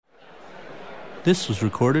This was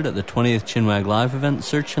recorded at the 20th Chinwag Live event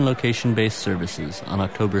Search and Location-Based Services on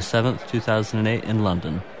October 7th, 2008 in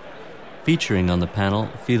London. Featuring on the panel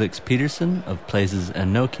Felix Peterson of Places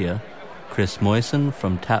and Nokia, Chris Moyson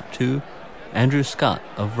from Tap2, Andrew Scott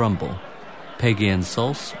of Rumble, Peggy and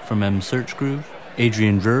Sulce from M Search Groove,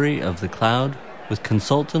 Adrian Drury of The Cloud, with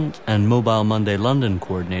consultant and Mobile Monday London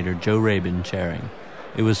coordinator Joe Rabin chairing.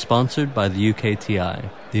 It was sponsored by the UKTI.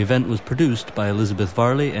 The event was produced by Elizabeth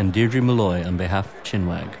Varley and Deirdre Malloy on behalf of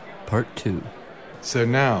Chinwag. Part 2. So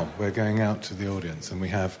now we're going out to the audience and we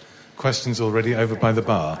have questions already over by the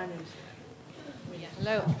bar.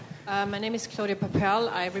 Hello. My name is Claudia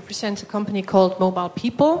Papel. I represent a company called Mobile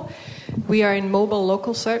People. We are in mobile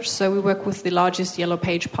local search, so we work with the largest Yellow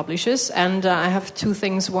Page publishers. And I have two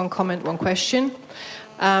things, one comment, one question.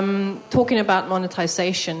 Talking about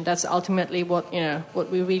monetization, that's ultimately what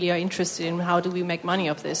we really are interested in. How do we make money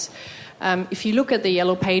of this? If you look at the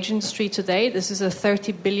Yellow Page industry today, this is a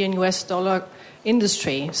 $30 billion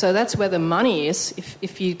industry. So that's where the money is.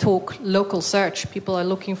 If you talk local search, people are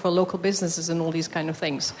looking for local businesses and all these kind of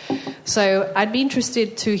things. So I'd be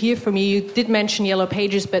interested to hear from you. You did mention Yellow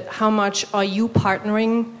Pages, but how much are you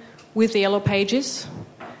partnering with the Yellow Pages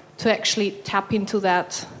to actually tap into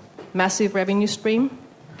that massive revenue stream?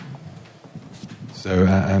 So,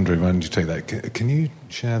 Andrew, why don't you take that? Can you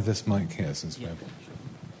share this mic here since we're a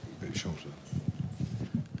bit shorter?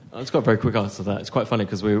 I've got a very quick answer to that. It's quite funny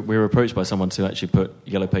because we were approached by someone to actually put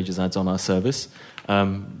Yellow Pages ads on our service.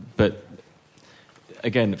 But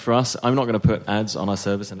again, for us, I'm not going to put ads on our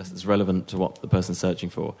service unless it's relevant to what the person's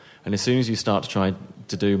searching for. And as soon as you start to try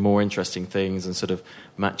to do more interesting things and sort of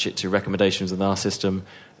match it to recommendations with our system,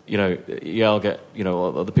 I'll get,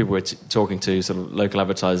 or the people we're talking to, sort of local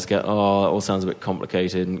advertisers get, it all sounds a bit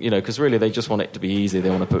complicated, and, because really they just want it to be easy. They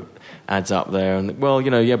want to put ads up there, and, but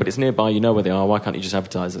it's nearby, you know where they are, why can't you just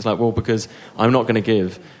advertise? It's like, well, because I'm not going to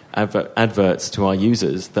give adverts to our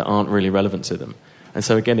users that aren't really relevant to them. And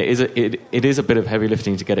so, again, it is a bit of heavy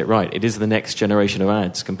lifting to get it right. It is the next generation of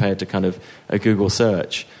ads compared to kind of a Google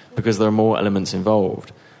search, because there are more elements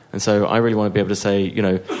involved. And so I really want to be able to say,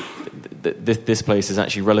 this place is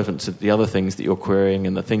actually relevant to the other things that you're querying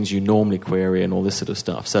and the things you normally query and all this sort of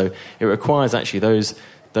stuff. So it requires actually those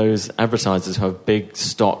advertisers who have big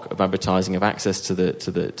stock of advertising, have access to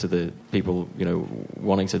the people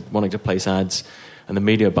wanting to place ads, and the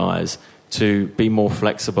media buyers, to be more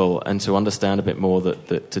flexible and to understand a bit more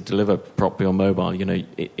that to deliver properly on mobile,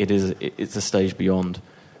 it's a stage beyond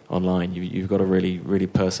online. You've got to really really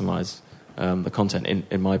personalise the content,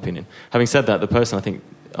 in my opinion. Having said that, the person I think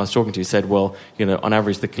I was talking to said, well, on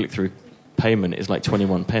average the click-through payment is like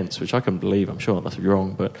 21 pence, which I couldn't believe. I'm sure that's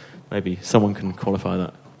wrong, but maybe someone can qualify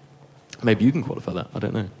that. Maybe you can qualify that. I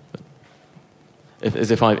don't know. But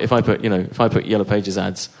if I put Yellow Pages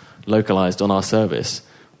ads localized on our service,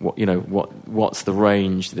 what's the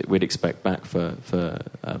range that we'd expect back for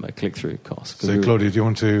a click-through cost? So, Claudia, do you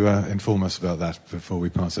want to inform us about that before we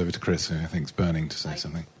pass over to Chris, who I think is burning to say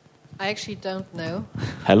something? I actually don't know.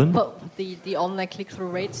 Helen? But the online click-through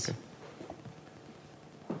rates.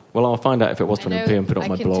 Well, I'll find out if it was 20p and put it on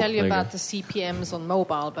my blog. I can tell you about the CPMs on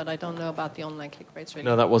mobile, but I don't know about the online click rates really.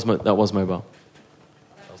 No, that was mobile. That was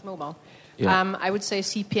mobile. Yeah. I would say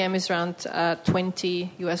CPM is around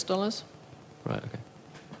 $20. Right, okay.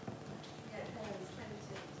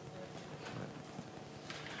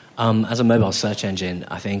 As a mobile search engine,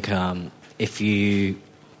 I think if you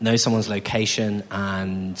know someone's location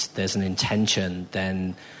and there's an intention,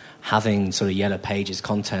 then having sort of Yellow Pages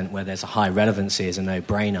content where there's a high relevancy is a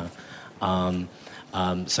no-brainer.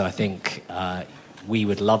 So I think we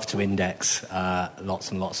would love to index lots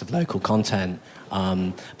and lots of local content,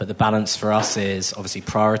 but the balance for us is obviously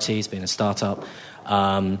priorities, being a startup,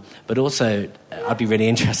 but also I'd be really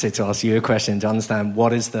interested to ask you a question to understand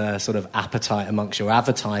what is the sort of appetite amongst your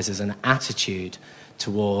advertisers and attitude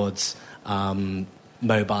towards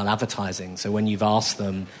mobile advertising. So when you've asked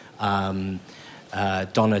them,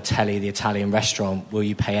 Donatelli, the Italian restaurant, will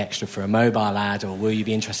you pay extra for a mobile ad, or will you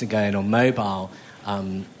be interested in going on mobile?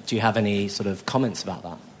 Do you have any sort of comments about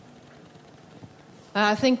that?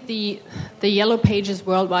 I think the Yellow Pages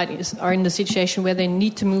worldwide are in the situation where they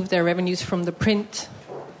need to move their revenues from the print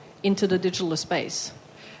into the digital space.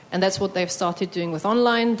 And that's what they've started doing with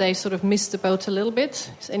online. They sort of missed the boat a little bit.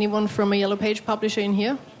 Is anyone from a Yellow Page publisher in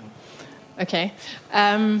here? Okay.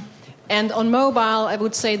 And on mobile, I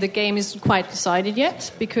would say the game isn't quite decided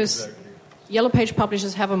yet, because Yellow Page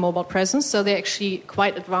publishers have a mobile presence, so they're actually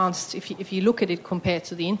quite advanced if you look at it compared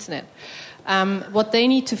to the internet. What they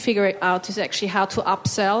need to figure out is actually how to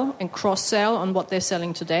upsell and cross-sell on what they're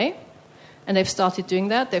selling today. And they've started doing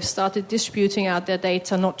that. They've started distributing out their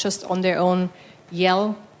data not just on their own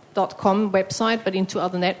Yell.com website, but into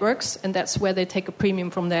other networks, and that's where they take a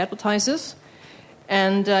premium from the advertisers.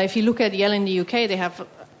 And if you look at Yell in the UK, they have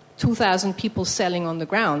 2,000 people selling on the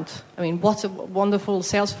ground. I mean, what a wonderful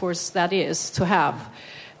sales force that is to have.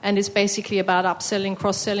 And it's basically about upselling,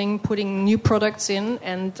 cross-selling, putting new products in,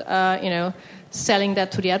 and selling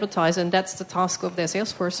that to the advertiser. And that's the task of their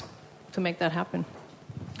sales force, to make that happen.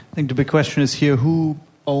 I think the big question is here: who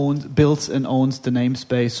builds and owns the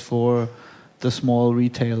namespace for the small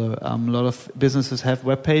retailer? A lot of businesses have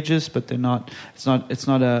web pages, but they're not. It's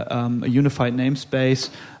not a unified namespace.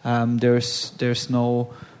 There's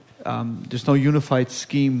no unified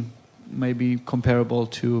scheme, maybe comparable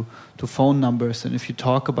to phone numbers. And if you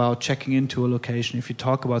talk about checking into a location, if you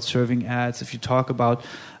talk about serving ads, if you talk about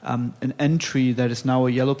an entry that is now a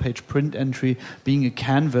Yellow Page print entry being a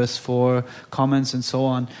canvas for comments and so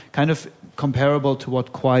on, kind of comparable to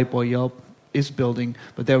what Quip or Yelp is building,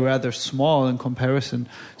 but they're rather small in comparison.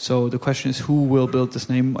 So the question is, who will build this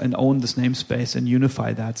name and own this namespace and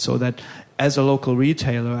unify that, so that as a local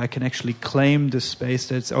retailer I can actually claim this space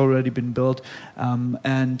that's already been built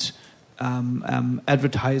and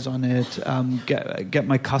advertise on it, get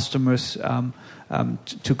my customers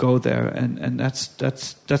to go there, and that's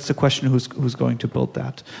the question: who's going to build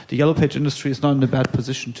that? The Yellow Page industry is not in a bad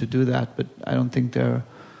position to do that, but I don't think they're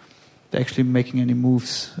actually making any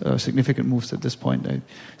moves, significant moves at this point. I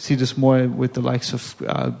see this more with the likes of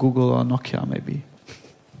Google or Nokia, maybe.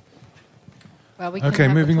 Well, okay,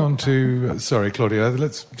 moving on to... Sorry, Claudia,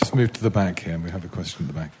 let's just move to the back here. We have a question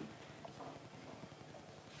at the back.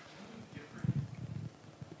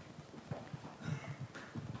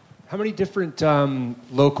 How many different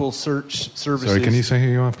local search services... Sorry, can you say who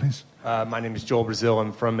you are, please? My name is Joel Brazil.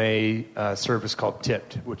 I'm from a service called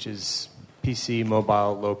Tipped, which is PC,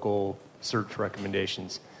 mobile, local search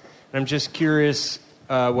recommendations. And I'm just curious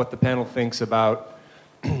what the panel thinks about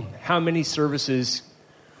how many services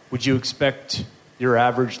would you expect your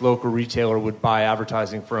average local retailer would buy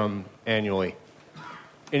advertising from annually?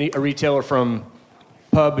 A retailer from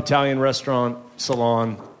pub, Italian restaurant,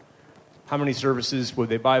 salon, how many services would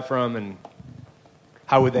they buy from, and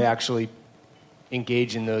how would they actually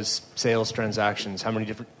engage in those sales transactions? How many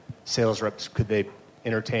different sales reps could they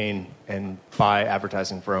entertain and buy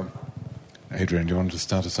advertising from? Adrian, do you want to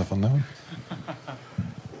start us off on that one?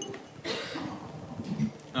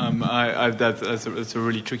 That's a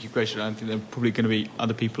really tricky question. I think there are probably going to be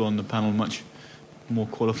other people on the panel much more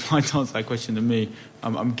qualified to answer that question than me.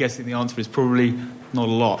 I'm guessing the answer is probably not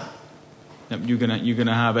a lot. You're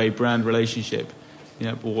gonna have a brand relationship,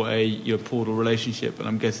 or a portal relationship, and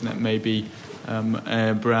I'm guessing that may be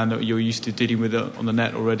a brand that you're used to dealing with on the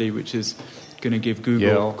net already, which is going to give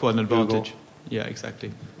Google quite an advantage. Google. Yeah,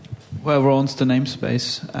 exactly. Whoever owns the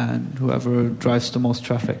namespace and whoever drives the most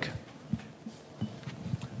traffic.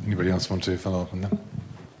 Anybody else want to follow up on that?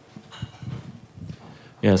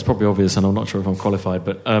 Yeah, it's probably obvious, and I'm not sure if I'm qualified,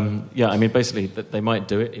 but basically they might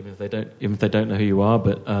do it even if they don't know who you are.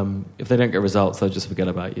 But if they don't get results, they'll just forget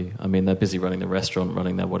about you. I mean, they're busy running the restaurant,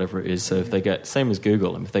 running their whatever it is. So if they get, same as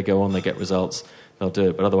Google, and if they go on, they get results, they'll do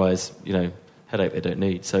it. But otherwise, headache they don't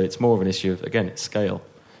need. So it's more of an issue of, again, it's scale.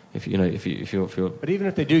 If you're. But even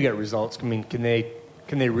if they do get results, I mean, can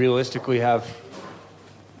they realistically have,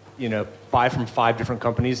 buy from 5 different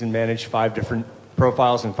companies and manage 5 different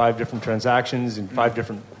profiles and 5 different transactions and 5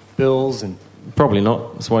 different bills? And probably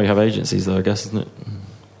not. That's why you have agencies, though, I guess, isn't it?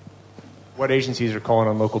 What agencies are calling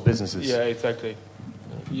on local businesses? Yeah, exactly.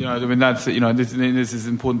 That's this is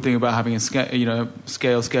an important thing about having a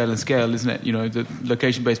scale, scale, isn't it? The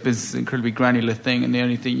location-based business is an incredibly granular thing, and the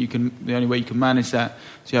only way you can manage that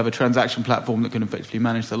is you have a transaction platform that can effectively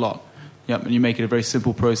manage the lot. Yep, and you make it a very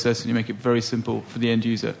simple process, and you make it very simple for the end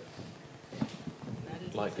user.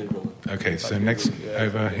 Like Google. Okay, so next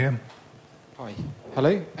over here. Hi.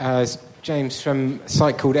 Hello. It's James from a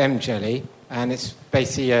site called mJelly, and it's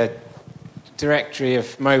basically a directory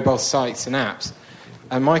of mobile sites and apps.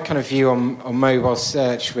 And my kind of view on mobile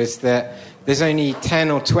search was that there's only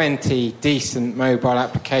 10 or 20 decent mobile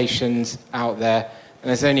applications out there, and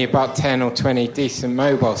there's only about 10 or 20 decent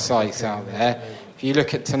mobile sites out there. If you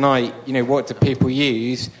look at tonight, what do people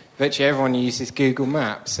use? Virtually everyone uses Google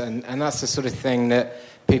Maps, and that's the sort of thing that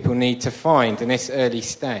people need to find in this early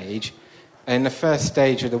stage. In the first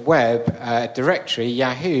stage of the web directory,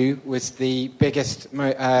 Yahoo was the biggest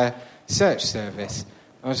search service.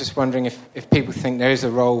 I was just wondering if people think there is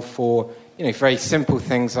a role for very simple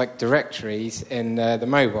things like directories in the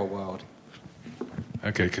mobile world.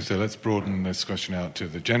 Okay, so let's broaden this question out to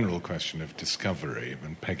the general question of discovery.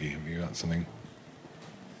 And Peggy, have you got something?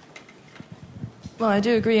 Well, I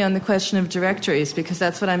do agree on the question of directories because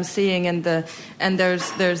that's what I'm seeing, and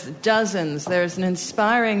there's dozens. There's an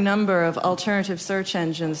inspiring number of alternative search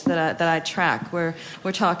engines that I track. We're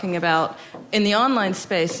talking about in the online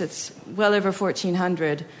space, it's well over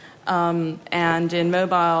 1,400, and in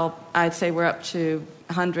mobile, I'd say we're up to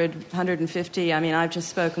 100, 150. I mean, I've just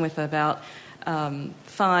spoken with about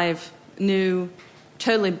 5 new,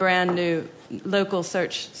 totally brand new local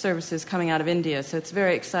search services coming out of India, so it's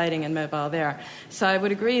very exciting in mobile there. So I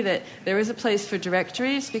would agree that there is a place for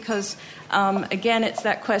directories because, again, it's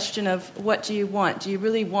that question of what do you want? Do you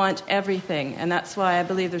really want everything? And that's why I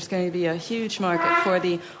believe there's going to be a huge market for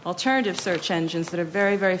the alternative search engines that are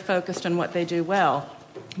very, very focused on what they do well.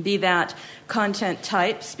 Be that content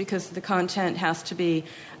types, because the content has to be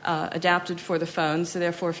adapted for the phone. So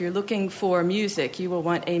therefore, if you're looking for music, you will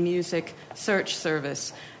want a music search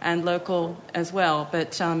service, and local as well.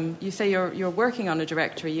 But you say you're working on a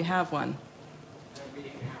directory. You have one.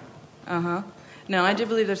 Uh-huh. No, I do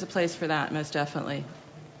believe there's a place for that, most definitely.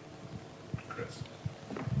 Chris.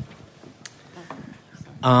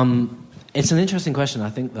 It's an interesting question. I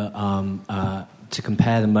think that to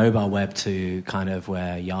compare the mobile web to kind of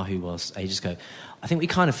where Yahoo was ages ago, I think we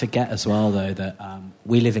kind of forget as well, though, that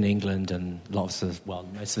we live in England and most of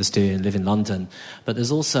us do live in London, but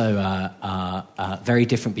there's also very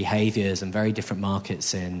different behaviours and very different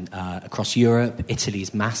markets in across Europe.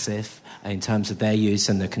 Italy's massive in terms of their use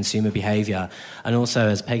and the consumer behaviour. And also,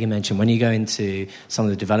 as Peggy mentioned, when you go into some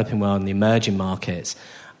of the developing world and the emerging markets,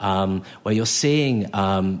 where you're seeing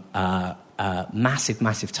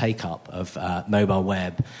massive take-up of mobile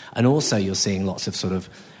web, and also you're seeing lots of sort of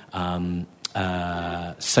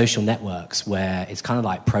social networks where it's kind of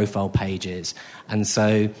like profile pages, and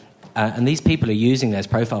so and these people are using those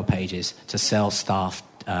profile pages to sell stuff,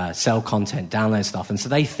 sell content, download stuff, and so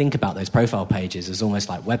they think about those profile pages as almost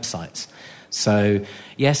like websites. So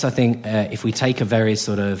yes, I think if we take a very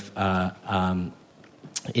sort of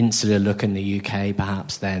insular look in the UK,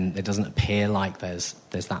 perhaps, then it doesn't appear like there's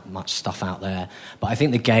that much stuff out there. But I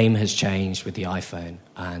think the game has changed with the iPhone,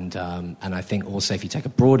 and I think also if you take a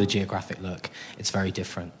broader geographic look, it's very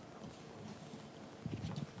different.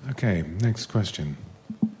 Okay, next question.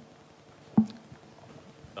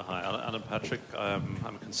 Hi, Alan Patrick. I'm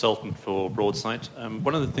a consultant for Broadsight.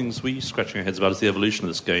 One of the things we're scratching our heads about is the evolution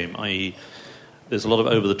of this game, i.e. there's a lot of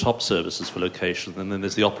over-the-top services for location, and then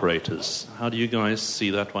there's the operators. How do you guys see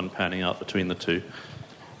that one panning out between the two?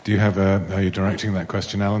 Do you have are you directing that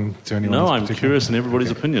question, Alan, to anyone? No, I'm curious in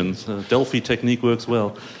everybody's opinions. Delphi technique works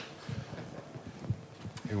well.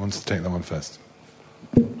 Who wants to take that one first?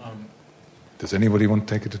 Does anybody want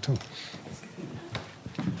to take it at all?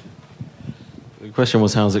 The question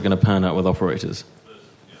was, how's it going to pan out with operators?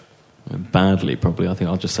 Badly, probably. I think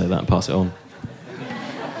I'll just say that and pass it on.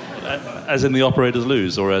 As in the operators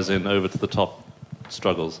lose, or as in over-to-the-top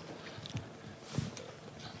struggles?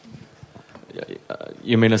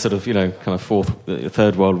 You mean a sort of, kind of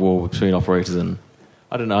third world war between operators and...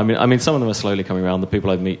 I don't know. I mean, some of them are slowly coming around. The people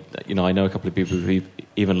I meet, I know a couple of people who've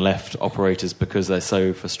even left operators because they're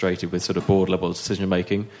so frustrated with sort of board-level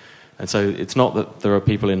decision-making. And so it's not that there are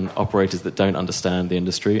people in operators that don't understand the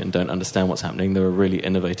industry and don't understand what's happening. There are really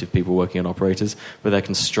innovative people working on operators, but they're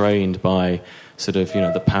constrained by sort of,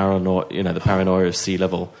 the paranoia of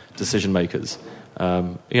C-level decision makers.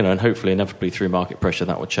 And hopefully, inevitably, through market pressure,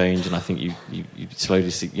 that will change. And I think you slowly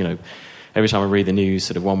see, every time I read the news,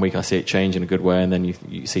 sort of 1 week I see it change in a good way, and then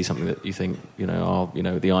you see something that you think, the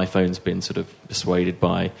iPhone's been sort of persuaded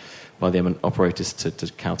by the operators to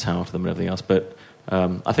kowtow to them and everything else. But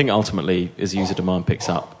I think ultimately, as user demand picks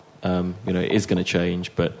up, it is going to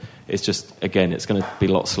change, but it's just, again, it's going to be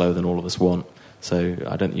a lot slower than all of us want. So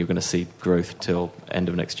I don't think you're going to see growth till end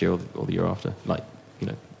of next year or the year after,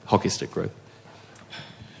 hockey stick growth.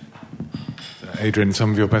 Adrian, some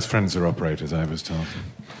of your best friends are operators, I was told.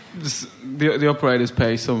 The operators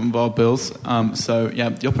pay some of our bills,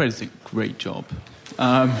 the operators do a great job.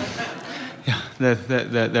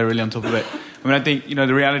 They're really on top of it. I mean, I think,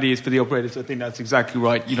 the reality is for the operators, I think that's exactly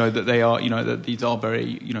right, that they are, that these are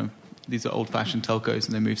very, these are old-fashioned telcos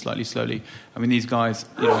and they move slightly slowly. I mean, these guys,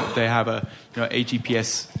 they have a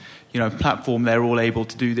GPS, platform. They're all able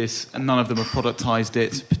to do this, and none of them have productized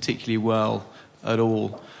it particularly well at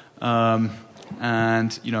all. And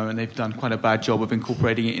they've done quite a bad job of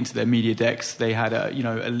incorporating it into their media decks. They had a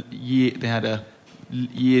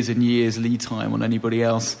years and years lead time on anybody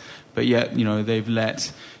else, but yet they've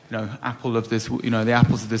let Apple of this, the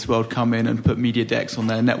Apples of this world come in and put media decks on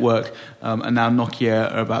their network, and now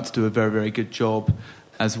Nokia are about to do a very, very good job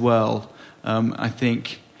as well. I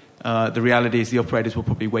think The reality is the operators will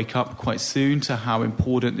probably wake up quite soon to how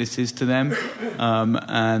important this is to them,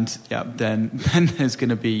 then there's going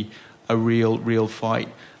to be a real fight.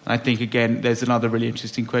 And I think, again, there's another really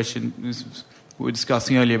interesting question we were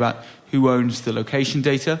discussing earlier about who owns the location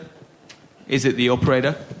data. Is it the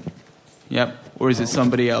operator? Yep. Or is it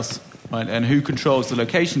somebody else? Right? And who controls the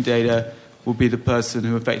location data will be the person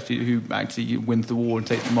who actually wins the war and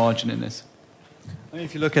takes the margin in this. I mean,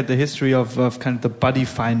 if you look at the history of kind of the buddy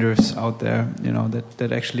finders out there,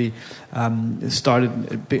 that actually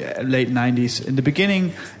started late 90s. In the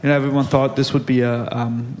beginning, everyone thought this would be a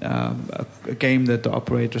game that the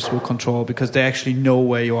operators will control because they actually know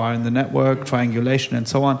where you are in the network, triangulation, and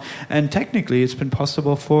so on. And technically, it's been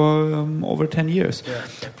possible for over 10 years. Yeah.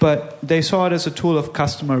 But they saw it as a tool of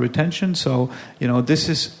customer retention. So, this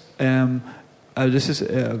is an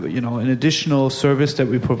additional service that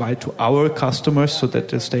we provide to our customers so that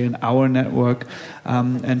they stay in our network,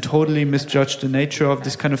 and totally misjudge the nature of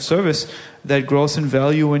this kind of service that grows in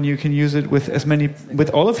value when you can use it with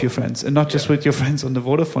all of your friends, and not just with your friends on the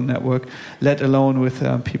Vodafone network, let alone with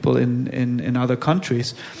people in other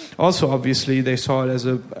countries. Also, obviously, they saw it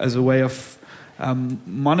as a way of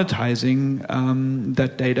monetizing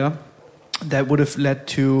that data. That would have led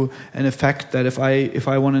to an effect that if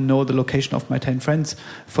I want to know the location of my 10 friends,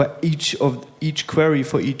 for each query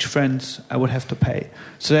for each friend, I would have to pay.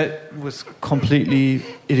 So that was completely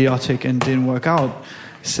idiotic and didn't work out.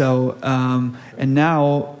 So and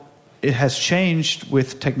now it has changed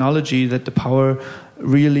with technology that the power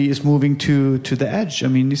really is moving to the edge. I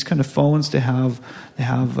mean, these kind of phones, they have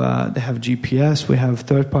GPS. We have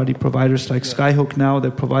third-party providers like Skyhook now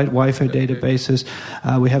that provide Wi-Fi databases.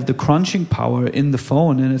 We have the crunching power in the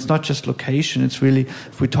phone, and it's not just location. It's really,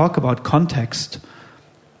 if we talk about context,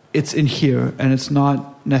 it's in here, and it's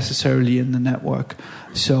not necessarily in the network.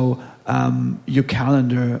 So your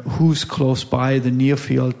calendar, who's close by, the near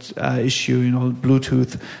field issue,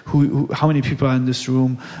 Bluetooth, how many people are in this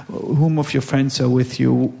room, whom of your friends are with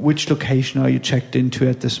you, which location are you checked into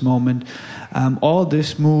at this moment. All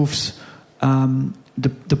this moves,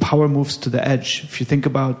 the power moves to the edge. If you think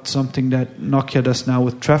about something that Nokia does now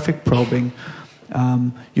with traffic probing,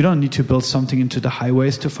 you don't need to build something into the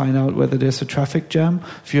highways to find out whether there's a traffic jam.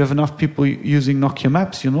 If you have enough people using Nokia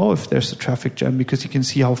Maps, you know if there's a traffic jam because you can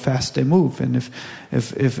see how fast they move. And if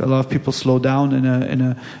a lot of people slow down in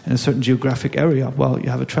a certain geographic area, well, you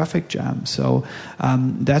have a traffic jam. So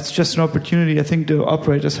that's just an opportunity. I think the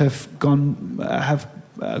operators have gone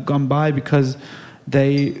by because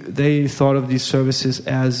they thought of these services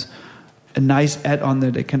as a nice add-on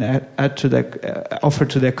that they can add to their offer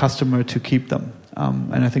to their customer to keep them.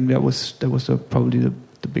 And I think that was probably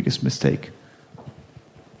the biggest mistake.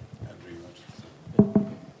 I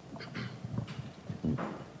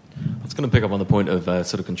was going to pick up on the point of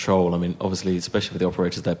sort of control. I mean, obviously, especially for the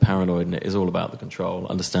operators, they're paranoid, and it is all about the control,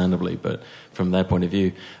 understandably, but from their point of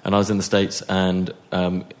view. And I was in the States, and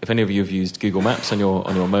if any of you have used Google Maps on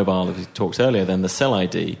your mobile, as we talked earlier, then the cell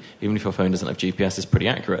ID, even if your phone doesn't have GPS, is pretty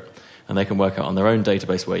accurate. And they can work out on their own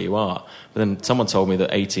database where you are. But then someone told me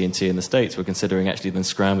that AT&T in the States were considering actually then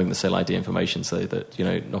scrambling the cell ID information so that,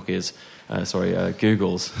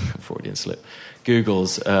 Google's, Freudian slip,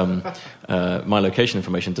 Google's my location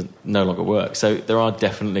information no longer work. So there are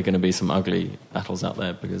definitely going to be some ugly battles out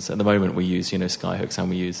there because at the moment we use, Skyhooks and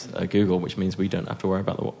we use Google, which means we don't have to worry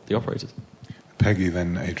about the operators. Peggy,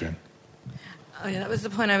 then Adrian. Oh, yeah, that was the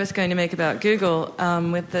point I was going to make about Google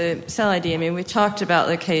with the cell ID. I mean, we talked about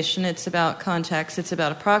location. It's about context. It's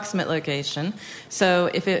about approximate location. So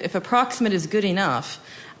if approximate is good enough,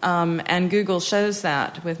 and Google shows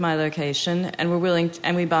that with my location, and we're willing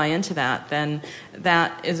and we buy into that, then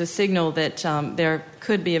that is a signal that there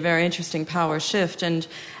could be a very interesting power shift. And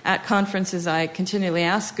at conferences, I continually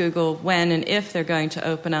ask Google when and if they're going to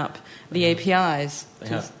open up the APIs.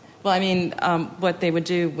 What they would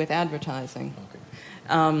do with advertising.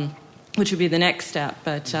 Which would be the next step.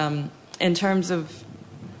 But in terms of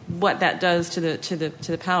what that does to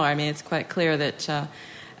the power, I mean, it's quite clear that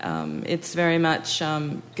it's very much.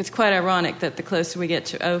 It's quite ironic that the closer we get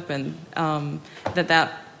to open,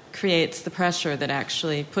 that creates the pressure that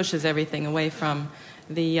actually pushes everything away from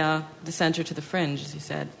the center to the fringe, as you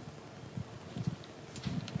said.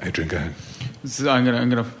 Adrian, go ahead. So I'm going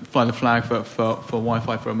to fly the flag for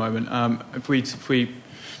Wi-Fi for a moment. If we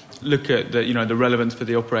look at the relevance for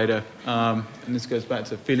the operator, and this goes back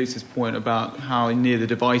to Felix's point about how near the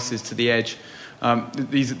device is to the edge.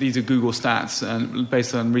 These are Google stats, and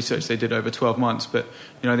based on research they did over 12 months. But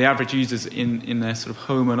the average users in their sort of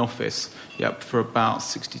home and office, for about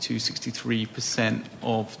 62-63%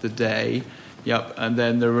 of the day, Yep, and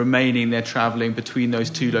then the remaining they're travelling between those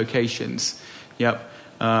two locations. Yep.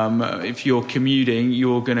 If you're commuting,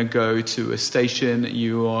 you're going to go to a station.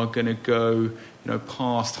 You are going to go,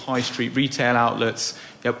 past high street retail outlets.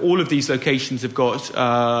 Yep. All of these locations have got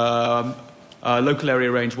local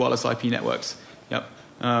area range wireless IP networks. Yep.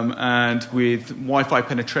 And with Wi-Fi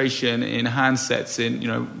penetration in handsets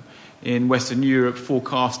in Western Europe,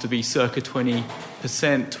 forecast to be circa 20%,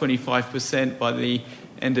 25% by the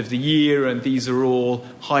end of the year, and these are all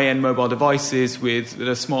high-end mobile devices that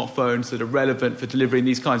are smartphones that are relevant for delivering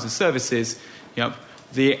these kinds of services. Yep.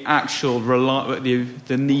 The actual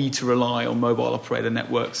the need to rely on mobile operator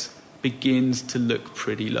networks begins to look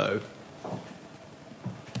pretty low.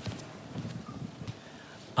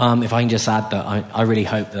 If I can just add that I really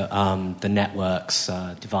hope that the networks,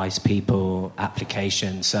 device people,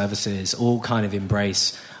 application, services, all kind of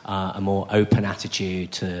embrace a more open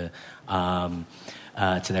attitude to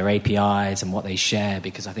their APIs and what they share,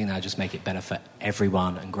 because I think that'll just make it better for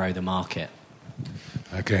everyone and grow the market.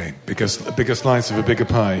 Okay, bigger slice of a bigger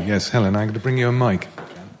pie. Yes, Helen, I'm going to bring you a mic.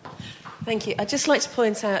 Thank you. I'd just like to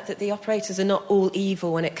point out that the operators are not all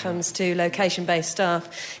evil when it comes to location-based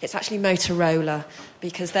stuff. It's actually Motorola,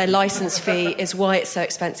 because their licence fee is why it's so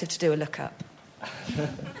expensive to do a lookup.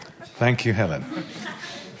 Thank you, Helen.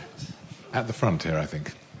 At the front here, I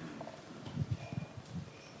think.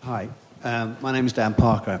 Hi. My name is Dan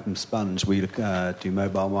Parker. I'm from Sponge. We do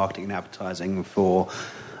mobile marketing and advertising for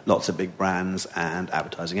lots of big brands and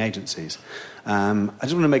advertising agencies. I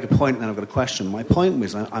just want to make a point, and then I've got a question. My point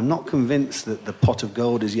was I'm not convinced that the pot of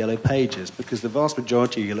gold is Yellow Pages, because the vast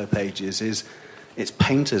majority of Yellow Pages is it's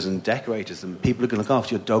painters and decorators and people who can look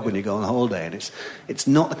after your dog when you go on holiday, and it's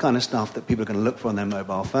not the kind of stuff that people are going to look for on their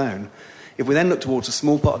mobile phone. If we then look towards a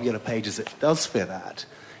small part of Yellow Pages that does fit that,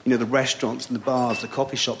 the restaurants and the bars, the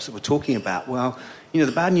coffee shops that we're talking about, well,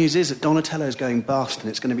 the bad news is that Donatello's going bust and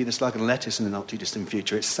it's going to be the slug and lettuce in the not-too-distant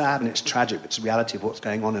future. It's sad and it's tragic, but it's the reality of what's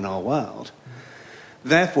going on in our world.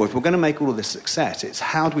 Therefore, if we're going to make all of this success, it's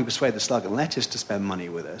how do we persuade the slug and lettuce to spend money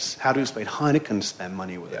with us? How do we persuade Heineken to spend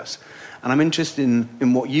money with us? And I'm interested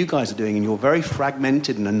in what you guys are doing in your very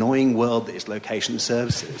fragmented and annoying world that is location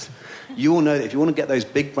services. You all know that if you want to get those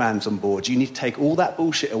big brands on board, you need to take all that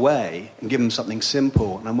bullshit away and give them something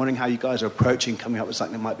simple. And I'm wondering how you guys are approaching coming up with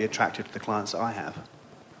something that might be attractive to the clients that I have.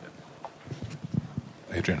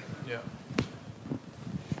 Adrian. Yeah.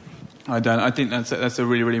 Hi, Dan. I think that's a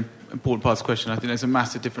really, really important part of the question. I think there's a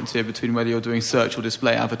massive difference here between whether you're doing search or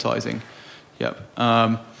display advertising. Yep.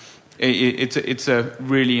 It's a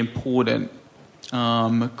really important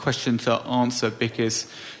question to answer, because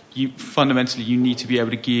fundamentally you need to be able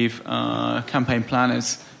to give campaign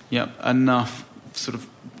planners enough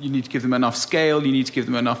you need to give them enough scale, you need to give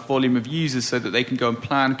them enough volume of users so that they can go and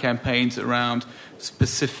plan campaigns around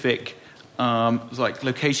specific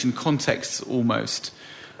location contexts almost.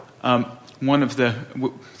 One of the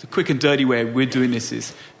quick and dirty way we're doing this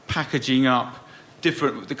is packaging up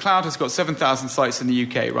the cloud has got 7,000 sites in the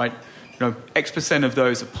UK, right? X% of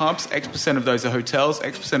those are pubs, X% of those are hotels,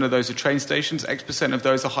 X% of those are train stations, X% of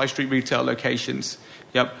those are high street retail locations.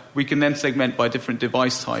 Yep. We can then segment by different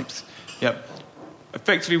device types. Yep.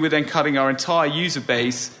 Effectively, we're then cutting our entire user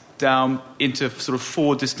base down into sort of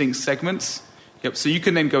 4 distinct segments. Yep. So you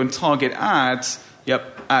can then go and target ads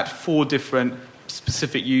at 4 different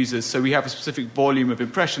specific users. So we have a specific volume of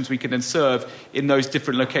impressions we can then serve in those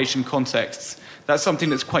different location contexts. That's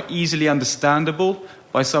something that's quite easily understandable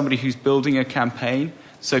by somebody who's building a campaign.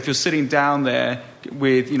 So if you're sitting down there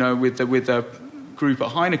with a group at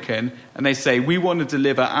Heineken and they say, we want to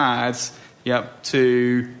deliver ads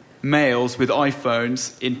to males with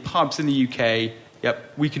iPhones in pubs in the UK,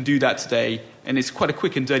 we can do that today. And it's quite a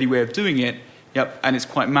quick and dirty way of doing it, and it's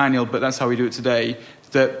quite manual, but that's how we do it today.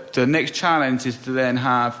 The next challenge is to then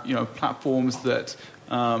have platforms that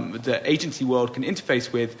the agency world can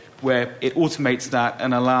interface with, where it automates that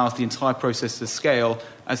and allows the entire process to scale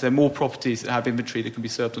as there are more properties that have inventory that can be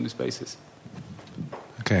served on this basis.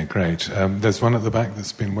 Okay, great. There's one at the back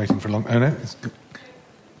that's been waiting for a long... Oh, no? It's good.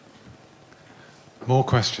 More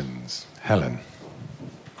questions. Helen.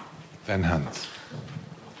 Then Hans.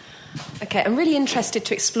 Okay, I'm really interested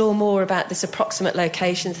to explore more about this approximate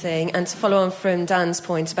location thing, and to follow on from Dan's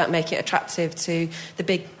point about making it attractive to the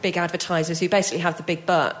big advertisers who basically have the big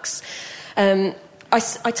bucks.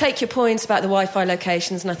 I take your points about the Wi-Fi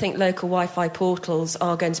locations, and I think local Wi-Fi portals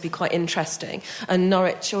are going to be quite interesting. And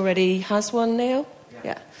Norwich already has one, Neil?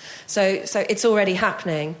 Yeah. So it's already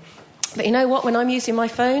happening. But you know what? When I'm using my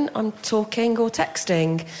phone, I'm talking or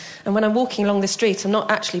texting. And when I'm walking along the street, I'm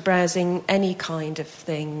not actually browsing any kind of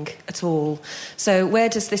thing at all. So where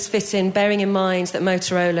does this fit in, bearing in mind that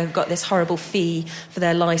Motorola have got this horrible fee for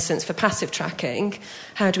their licence for passive tracking?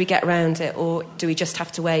 How do we get around it? Or do we just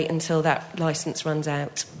have to wait until that licence runs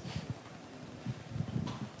out?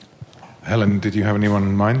 Helen, did you have anyone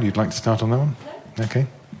in mind you'd like to start on that one? No. Okay.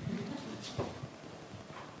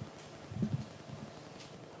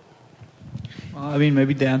 I mean,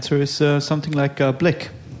 maybe the answer is something like Blick,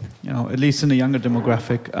 at least in the younger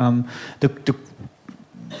demographic.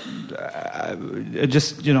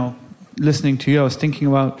 Just listening to you, I was thinking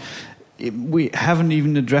about we haven't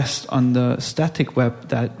even addressed on the static web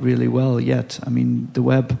that really well yet. I mean, the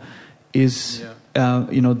web is,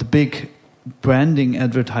 the big branding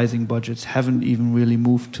advertising budgets haven't even really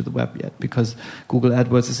moved to the web yet, because Google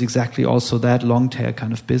AdWords is exactly also that long tail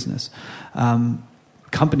kind of business.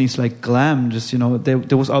 Companies like Glam,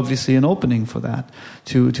 there was obviously an opening for that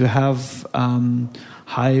to have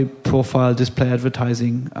high profile display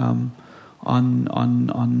advertising on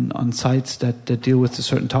sites that deal with a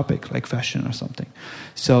certain topic like fashion or something.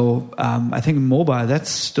 So I think mobile, that's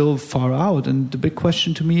still far out. And the big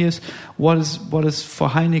question to me is what is for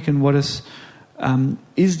Heineken?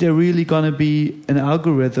 Is there really going to be an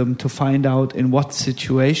algorithm to find out in what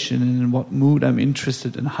situation and in what mood I'm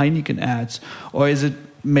interested in Heineken ads? Or is it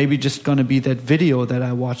maybe just going to be that video that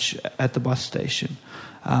I watch at the bus station?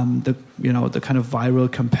 The kind of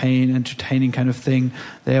viral campaign, entertaining kind of thing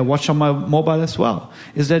that I watch on my mobile as well.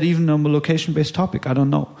 Is that even a location-based topic? I don't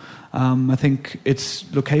know. I think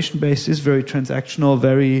it's location-based is very transactional,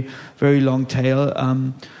 very, very long tail.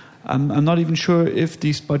 I'm not even sure if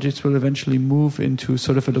these budgets will eventually move into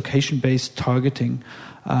sort of a location-based targeting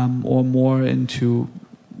or more into,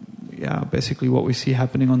 basically what we see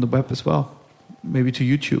happening on the web as well. Maybe to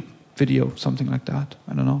YouTube, video, something like that.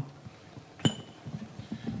 I don't know.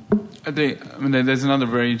 There's another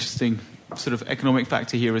very interesting sort of economic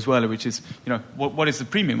factor here as well, which is, what is the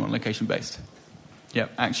premium on location-based? Yeah,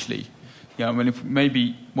 actually. If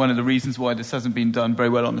maybe one of the reasons why this hasn't been done very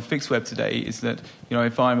well on the fixed web today is that,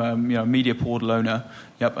 if I'm a media portal owner,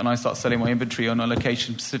 and I start selling my inventory on a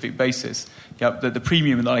location-specific basis, the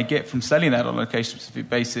premium that I get from selling that on a location-specific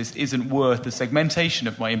basis isn't worth the segmentation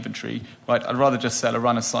of my inventory, right? I'd rather just sell a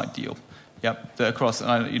runner site deal, that across,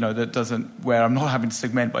 that doesn't, where I'm not having to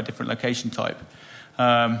segment by different location type,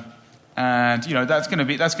 and that's going to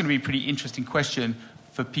be a pretty interesting question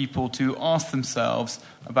for people to ask themselves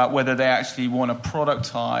about whether they actually want to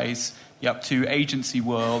productize to agency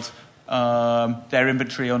world their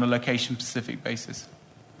inventory on a location-specific basis.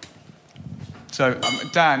 So,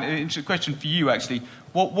 Dan, an interesting question for you, actually.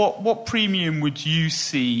 What premium would you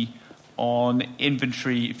see on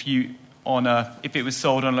inventory if it was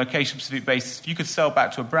sold on a location-specific basis? If you could sell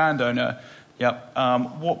back to a brand owner,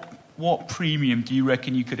 what premium do you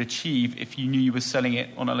reckon you could achieve if you knew you were selling it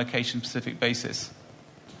on a location-specific basis?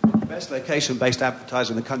 The best location-based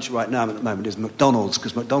advertiser in the country right now at the moment is McDonald's,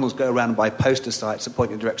 because McDonald's go around and buy poster sites that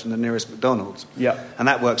point in the direction of the nearest McDonald's. Yeah. And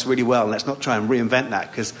that works really well. Let's not try and reinvent that,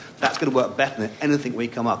 because that's going to work better than anything we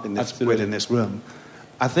come up with in this room.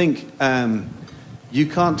 I think you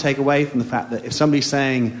can't take away from the fact that if somebody's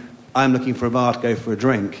saying, I'm looking for a bar to go for a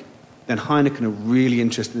drink, then Heineken are really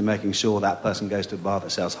interested in making sure that person goes to a bar that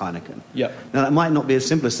sells Heineken. Yep. Now, that might not be as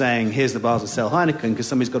simple as saying, here's the bars that sell Heineken, because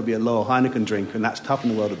somebody's got to be a loyal Heineken drinker, and that's tough in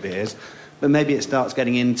the world of beers. But maybe it starts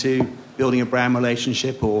getting into building a brand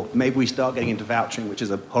relationship, or maybe we start getting into vouchering, which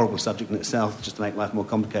is a horrible subject in itself, just to make life more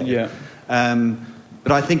complicated. Yeah.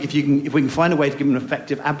 But I think if we can find a way to give them an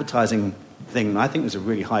effective advertising thing, I think there's a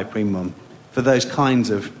really high premium for those kinds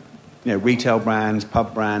of retail brands,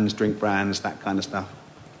 pub brands, drink brands, that kind of stuff.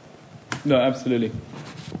 No, absolutely.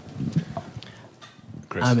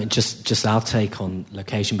 Just our take on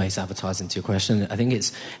location-based advertising to your question. I think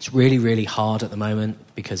it's really, really hard at the moment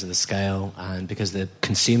because of the scale and because of the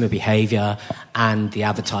consumer behaviour and the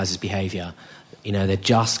advertisers' behaviour. They're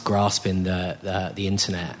just grasping the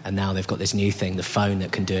internet, and now they've got this new thing, the phone,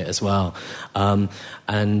 that can do it as well. I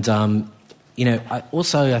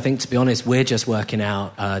think, to be honest, we're just working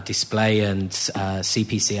out display and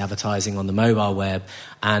CPC advertising on the mobile web,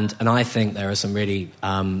 and I think there are some really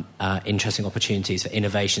interesting opportunities for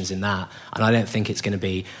innovations in that. And I don't think it's going to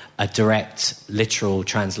be a direct, literal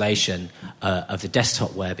translation of the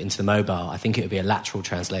desktop web into the mobile. I think it would be a lateral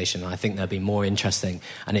translation, and I think that'd be more interesting,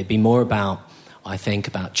 and it'd be more about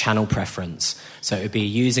channel preference. So it would be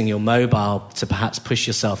using your mobile to perhaps push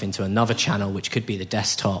yourself into another channel, which could be the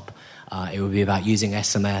desktop. It would be about using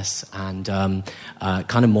SMS and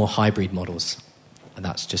kind of more hybrid models. And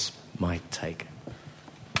that's just my take.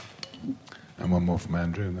 And one more from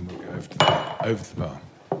Andrew, and then we'll go over to the bar.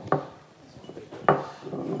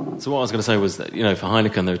 So what I was going to say was that, for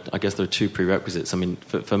Heineken, I guess there are two prerequisites. I mean,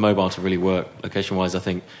 for mobile to really work location-wise, I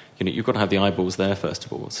think you've got to have the eyeballs there, first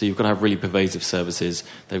of all. So you've got to have really pervasive services.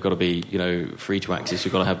 They've got to be, free to access.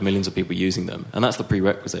 You've got to have millions of people using them. And that's the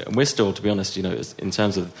prerequisite. And we're still, to be honest, in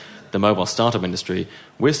terms of the mobile startup industry,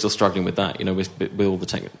 we're still struggling with that, with all the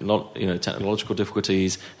technological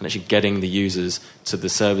difficulties and actually getting the users to the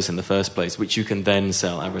service in the first place, which you can then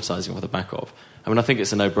sell advertising off the back of. I mean, I think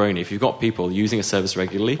it's a no-brainer. If you've got people using a service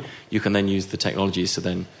regularly, you can then use the technologies to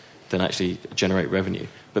then actually generate revenue.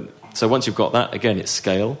 But so once you've got that, again, it's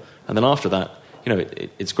scale. And then after that,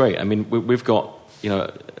 it's great. I mean, we've got,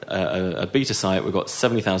 a beta site. We've got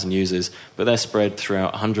 70,000 users, but they're spread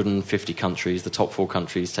throughout 150 countries. The top 4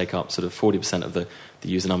 countries take up sort of 40% of the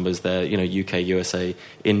user numbers. They're, UK, USA,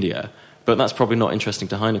 India. But that's probably not interesting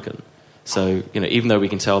to Heineken. So, even though we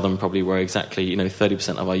can tell them probably where exactly,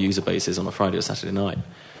 30% of our user base is on a Friday or Saturday night.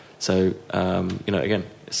 So, again,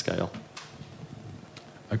 it's scale.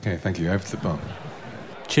 Okay, thank you. Over to the bar.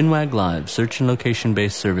 Chinwag Live, search and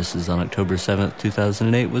location-based services on October 7th,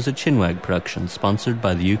 2008 was a Chinwag production sponsored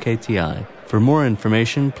by the UKTI. For more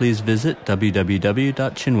information, please visit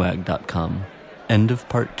www.chinwag.com. End of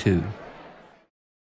part 2.